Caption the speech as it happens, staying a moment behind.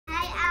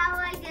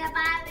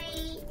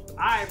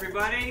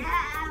everybody.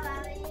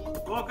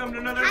 Welcome to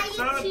another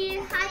episode.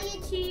 Hi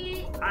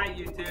YouTube. Hi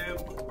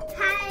YouTube.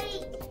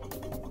 Hi.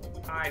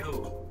 Hi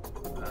who?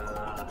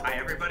 Hi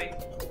everybody.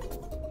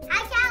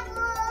 Hi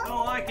camera.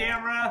 Oh, hi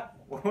camera.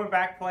 We're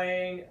back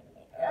playing.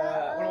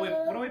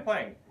 What are we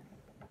playing?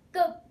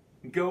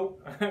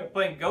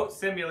 Playing Goat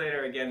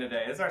Simulator again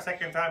today. This is our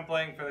second time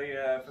playing for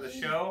the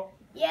show.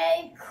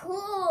 Yay,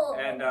 cool.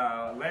 And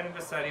Landon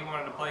just said he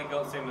wanted to play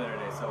Goat Simulator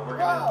today, so we're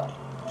gonna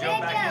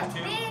jump back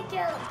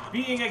into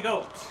being a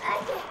goat.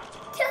 Okay,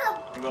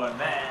 jump. We're going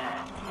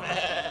back.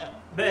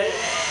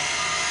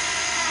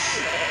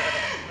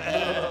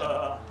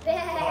 Oh,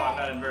 I'm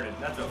not inverted.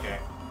 That's okay.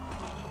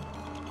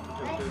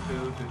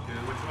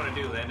 What you want to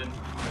do, Landon?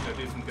 Want to go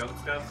do some goat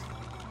stuff?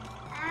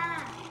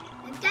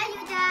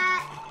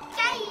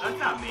 That's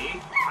not me.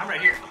 I'm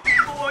right here.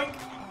 Boink.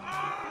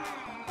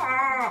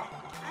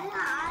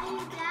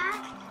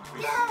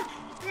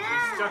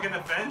 You're stuck in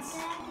the fence?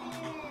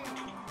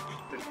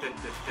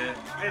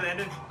 Hey,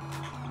 Landon.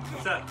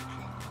 What's up?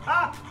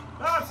 Ah!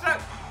 Oh, I'm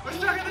stuck! We're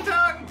stuck in the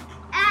tongue!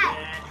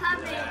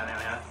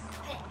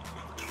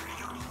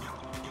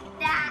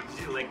 Did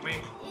you lick me?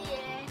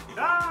 Yeah.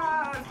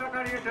 Ah! I'm stuck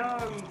on your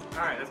tongue!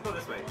 Alright, let's go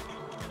this way.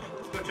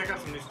 Let's go check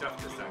out some new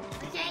stuff this time.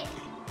 Okay.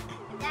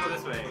 Let's go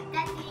this way.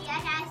 Daddy, I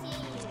can see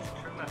you.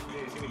 Turn left.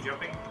 You see me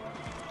jumping?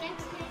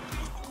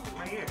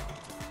 Right here.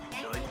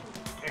 Silly.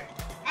 Here.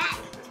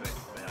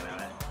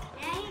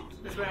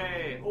 This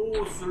way.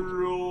 Oh,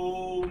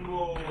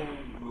 slow-mo. Come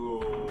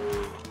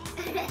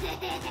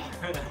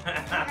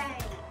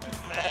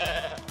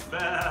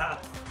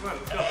on,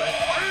 let's go, bud.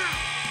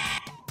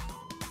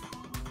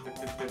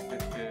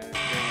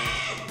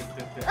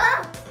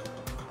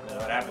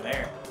 What happened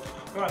there?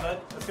 Come on, bud.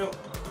 Let's go.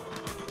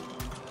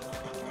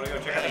 I'm gonna go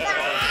check out the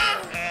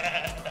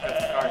cars. The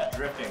car's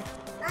drifting.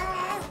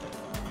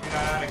 You're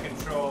not out of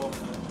control.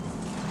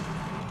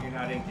 You're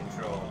not in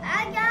control.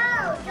 I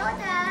go,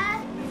 Jordan.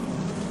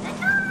 Let's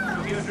go.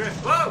 You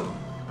drift. Whoa!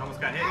 Almost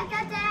got hit. I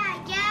got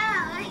that. Go.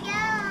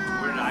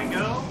 Where did I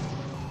go?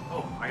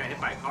 Oh, I got hit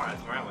by a car.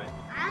 That's where I went.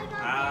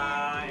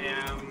 I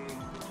am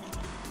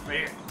right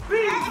here.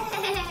 Whee!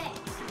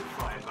 See me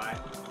flying by.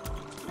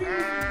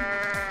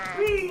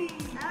 Whee!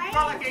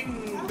 Frolicking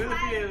through the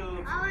field.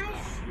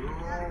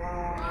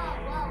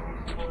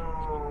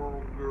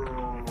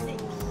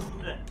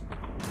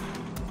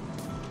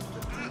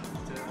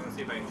 Let's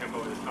see if I can jump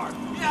over this car.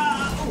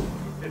 Yeah! Oh!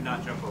 Did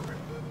not jump over it.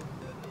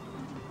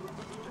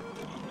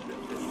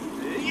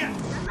 Yeah!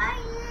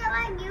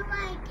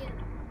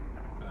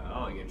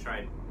 Oh, you gonna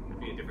try to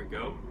be a different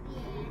goat?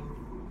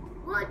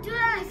 What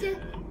dress?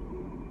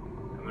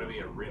 I'm gonna be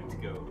a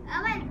ripped goat.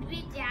 I want to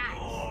be dress.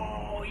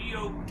 Oh,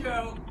 you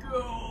goat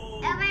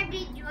goat! I want to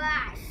be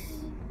dress.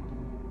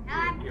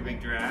 Your big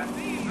giraffe?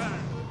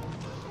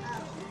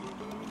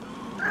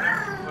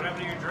 What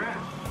happened to your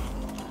giraffe?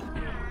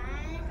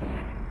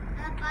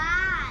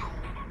 Bye.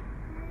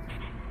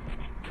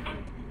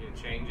 You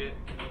gonna change it?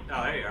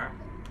 Oh, there you are.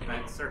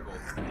 Nice circle.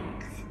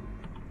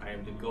 I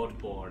am the goat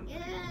born. Yeah,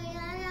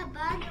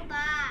 What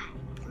bye.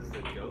 is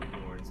the goat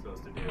born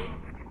supposed to do?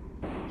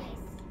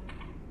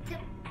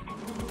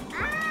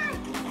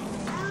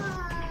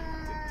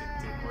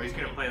 We're just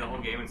gonna play the whole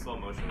game in slow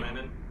motion,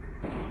 Landon.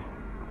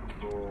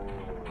 Oh.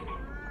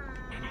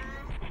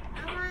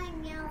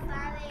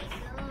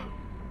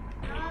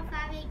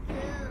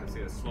 Let's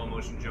see a slow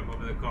motion jump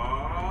over the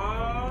car.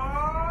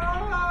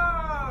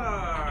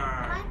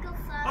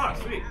 Oh,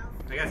 sweet.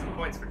 I got some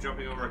points for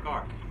jumping over a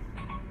car.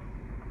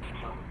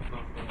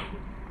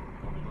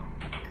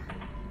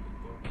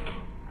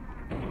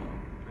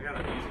 I got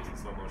the music's in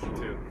slow motion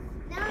too.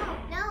 No,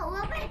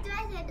 what my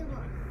dress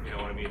anymore? You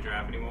don't want to be a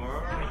giraffe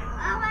anymore? I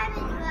want to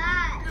be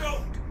dress.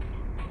 Goat!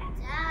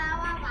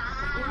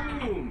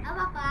 Boom!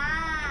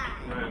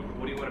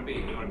 What do you want to be?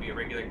 You want to be a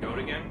regular goat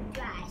again?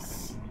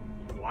 Dress.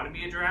 Want to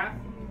be a giraffe?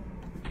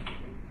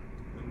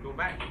 Then go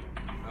back.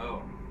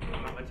 Oh,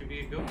 I'll not let you be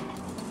a goat.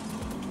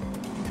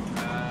 I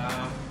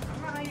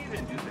don't know how you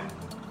even do that.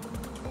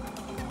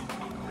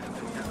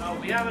 Oh,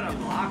 we haven't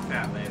unlocked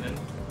that, Landon.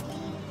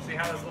 See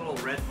how this little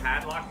red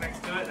padlock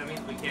next to it? That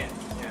means we can't,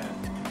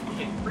 you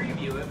can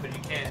preview it, but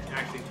you can't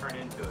actually turn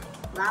into it.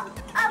 Well,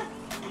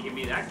 You can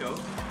be that goat.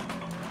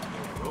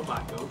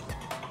 Robot goat.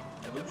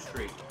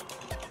 Illustrate.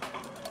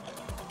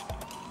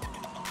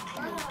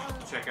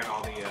 Check out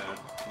all the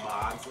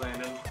mods,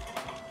 Landon.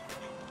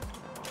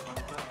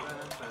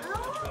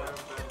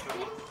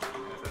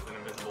 That's an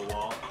invisible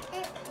wall.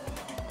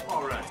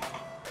 All right.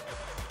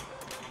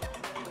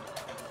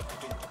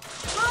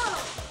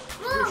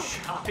 Your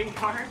shopping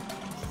cart?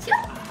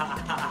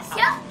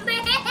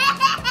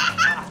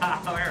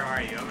 Where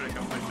are you? I'm gonna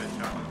come push that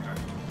shopping cart.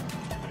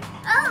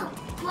 Oh,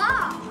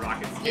 wow.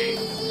 Rocket skate.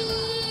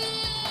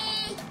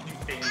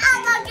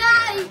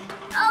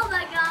 Oh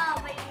my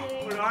god.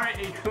 What are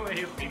you?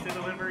 A pizza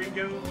delivery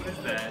goat? What is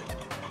that?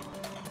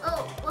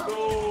 Oh.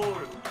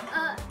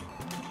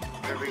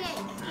 Okay.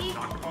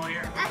 Soccer ball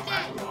here?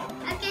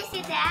 Okay,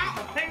 see that?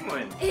 A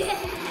penguin.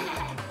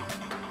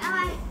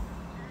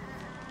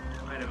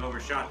 Might have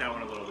overshot that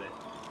one a little bit.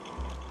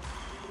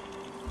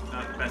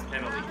 the best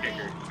penalty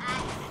kicker.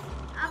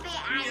 I'll be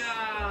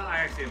Yeah, I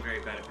actually am very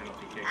bad at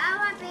penalty kicks.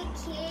 I'm a big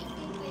kid.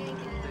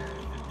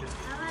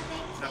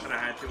 It's not that I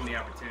had too many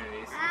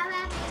opportunities. I'm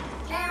a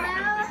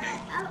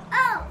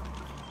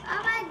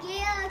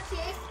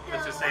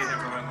Let's just say it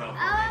never went well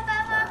for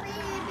me.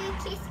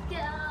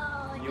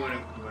 You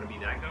wanna be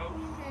that goat?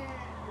 You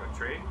wanna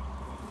trade?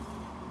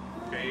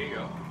 Okay, here you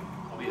go.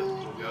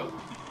 We'll go.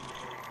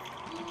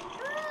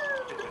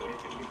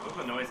 Look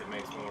the noise it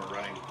makes when we're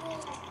running.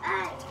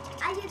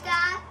 Are you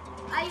that?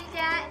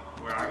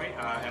 Where are we?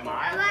 Am I?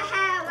 I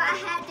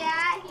have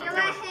that.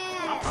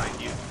 I'll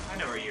find you. I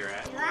know where you're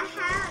at.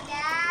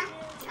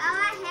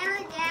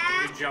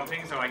 You're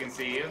jumping so I can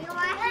see you.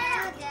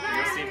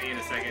 You'll see me in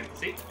a second.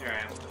 See? Here I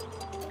am.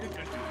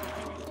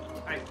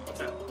 Hey,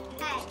 what's up?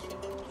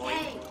 Boy.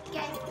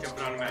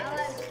 Jumping on the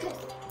mattress.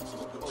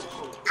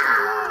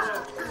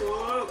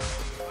 Whoa.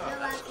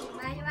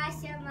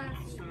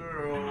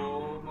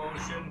 Slow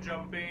motion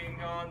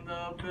jumping on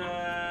the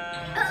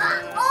bed.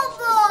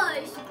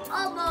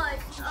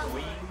 Almost.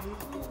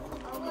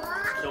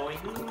 Doing.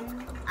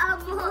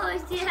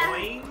 Almost, yeah.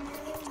 Boing.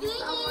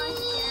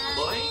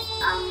 Boing.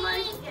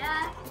 Almost,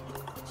 yeah.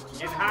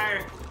 Getting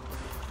higher.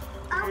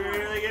 You're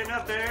really getting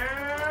up there.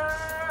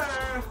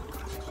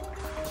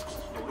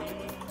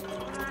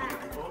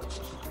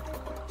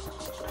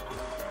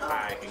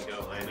 I can go,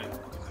 Landon.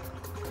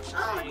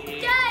 Oh, Dad,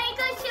 it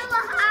goes so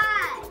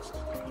high.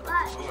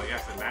 What? Oh my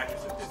gosh, the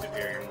mattress is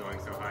disappearing. I'm going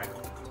so high.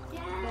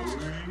 Dad.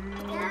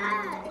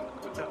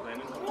 What's up,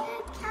 Landon?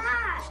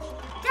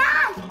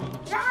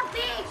 Dad,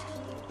 big.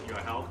 You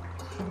want help?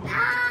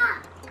 Dad.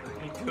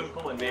 You do it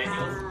pulling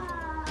manuals.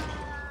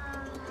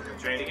 You gonna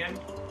trade again?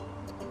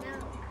 No.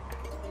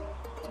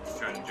 Just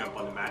trying to jump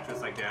on the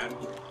mattress like Dad.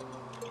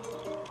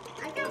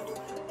 I guess.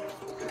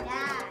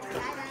 Dad.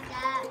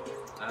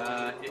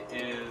 It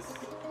is.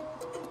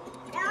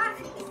 Gonna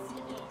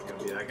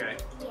be that guy.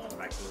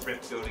 Back to the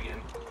fifth goat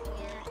again.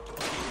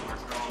 Our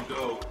strong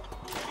goat.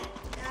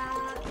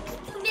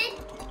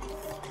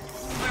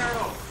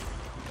 Meryl.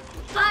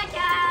 Bye,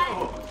 Dad.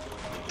 Oh.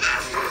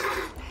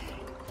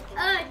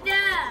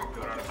 Dad.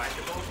 Going on a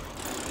bicycle.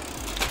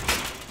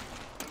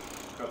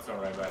 Goats don't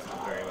ride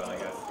bicycles very well, I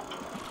guess.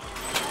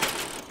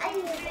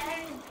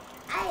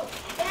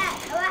 Dad,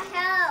 I want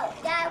help.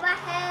 Dad, I want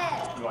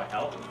help. You want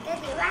help?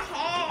 Daddy, I want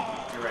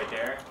help. You're right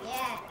there.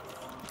 Yeah.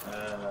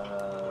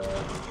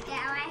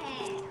 Dad, I want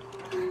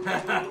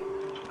help.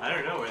 I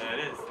don't know where that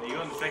is. Are you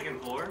on the second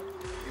floor?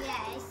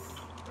 Yes.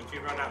 Why don't you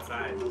run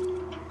outside?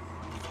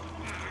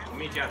 We'll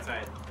meet you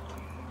outside.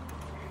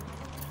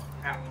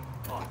 Ow.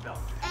 Oh, I fell.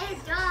 Hey,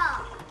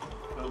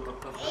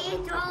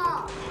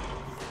 dog.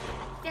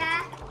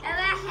 Dad, I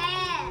want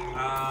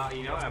help.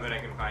 You know, I bet I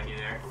can find you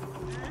there.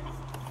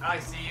 I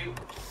see you.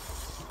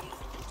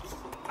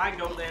 Hi,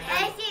 Goat Landon.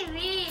 I see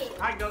me.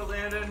 Hi, Goat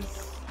Landon.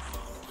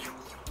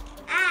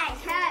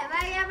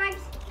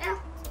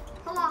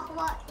 Hold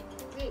on.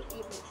 Wait.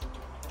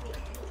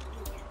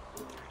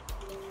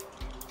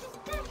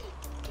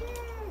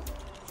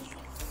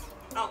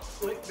 Oh,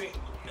 lick me.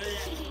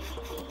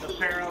 The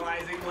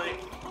paralyzing lick.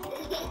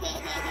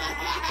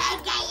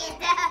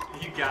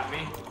 You got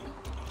me.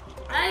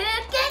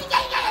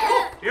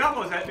 You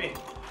almost had me.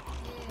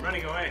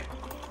 Running away.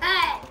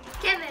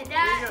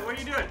 What are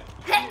you doing?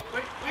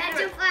 What are you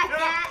doing?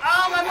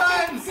 Oh, my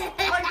buns!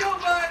 My goat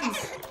buns!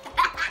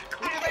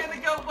 Hit me in the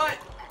goat butt.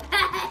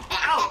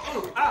 Ow!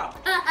 Ooh, ow!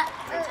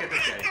 Let's get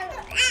this guy.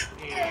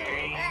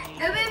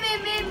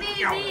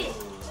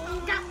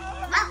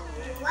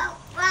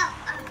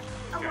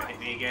 Got hit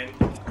me again.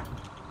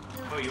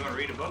 Oh, you want to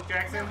read a book,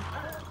 Jackson?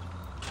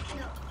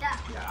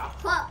 Yeah.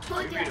 You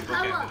read a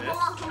book after this.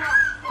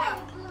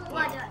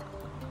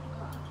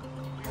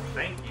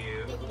 Thank you.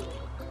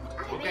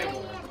 Okay.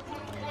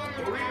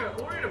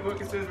 We'll read a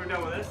book as soon as we're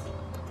done with this.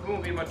 It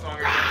won't be much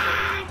longer.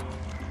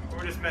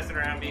 We're just messing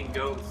around being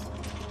goats.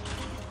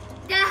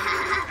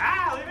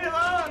 Ah, leave me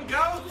alone,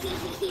 goat!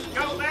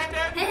 Goat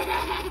Landon!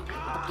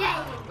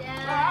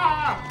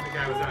 Ah! The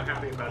guy was not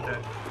happy about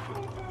that.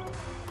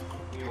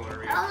 You want to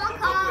read a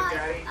book with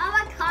Daddy?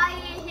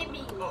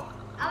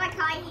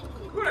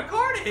 You You want a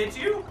car to hit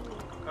you?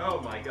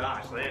 Oh my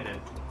gosh, Landon.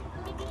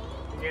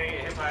 You're gonna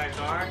get hit by a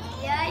car?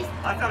 Yes.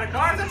 I thought a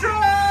car's a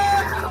truck!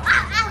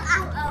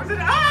 What's it?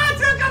 Ah, a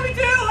truck got me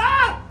too!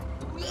 Ah!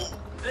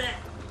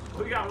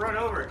 We got run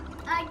over.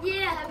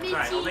 Yeah, me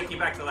Alright, too. I'll take you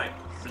back to life.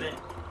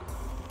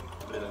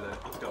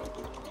 Let's go.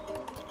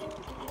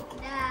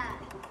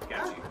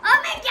 Got you. Oh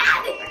my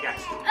god! I got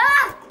you.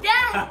 Oh,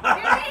 Dad!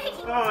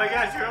 Oh my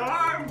gosh, your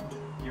arm!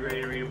 You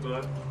ready to read a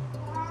book?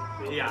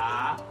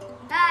 Yeah.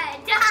 Hey,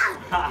 Dad!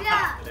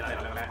 Dad,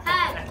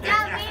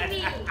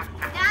 baby!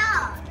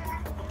 Dad!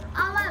 I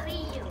want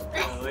you.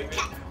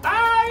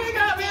 Ah, you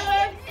got me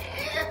licked!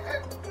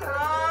 Oh,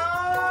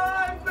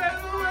 I've been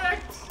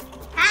licked!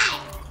 Hey,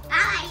 I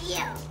like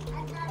you.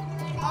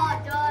 Oh,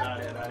 Dad. Not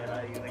it.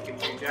 You licking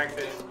me,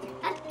 Jackson.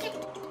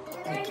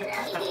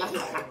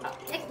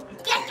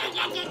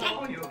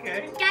 Oh, you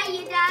okay? Got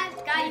you, Dad.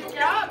 You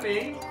got me?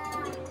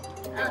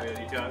 Got me on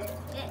your tongue.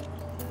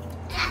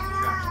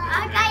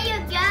 Okay, you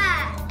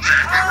got.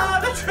 Oh,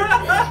 the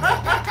truck!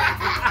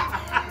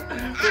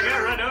 We're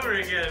gonna run over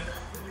again.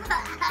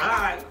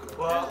 Alright,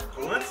 well,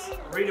 let's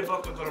read a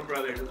book with little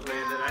brother,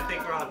 Landon. I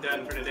think we're all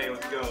done for today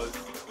with Goes.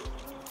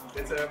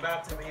 It's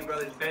about to be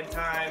brother's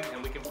bedtime,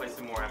 and we can play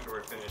some more after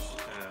we're finished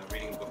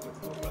reading a book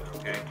with little brother,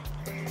 okay?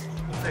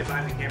 We'll say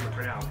bye to the camera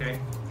for now, okay?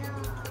 No.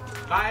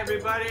 Bye,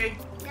 everybody.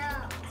 No.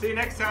 See you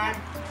next time.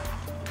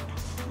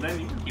 Then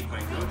you can keep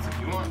playing Goes if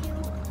you want.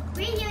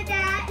 Read your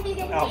dad.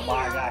 Oh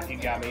my gosh, you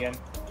got me in.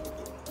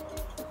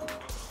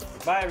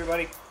 Bye,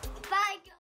 everybody.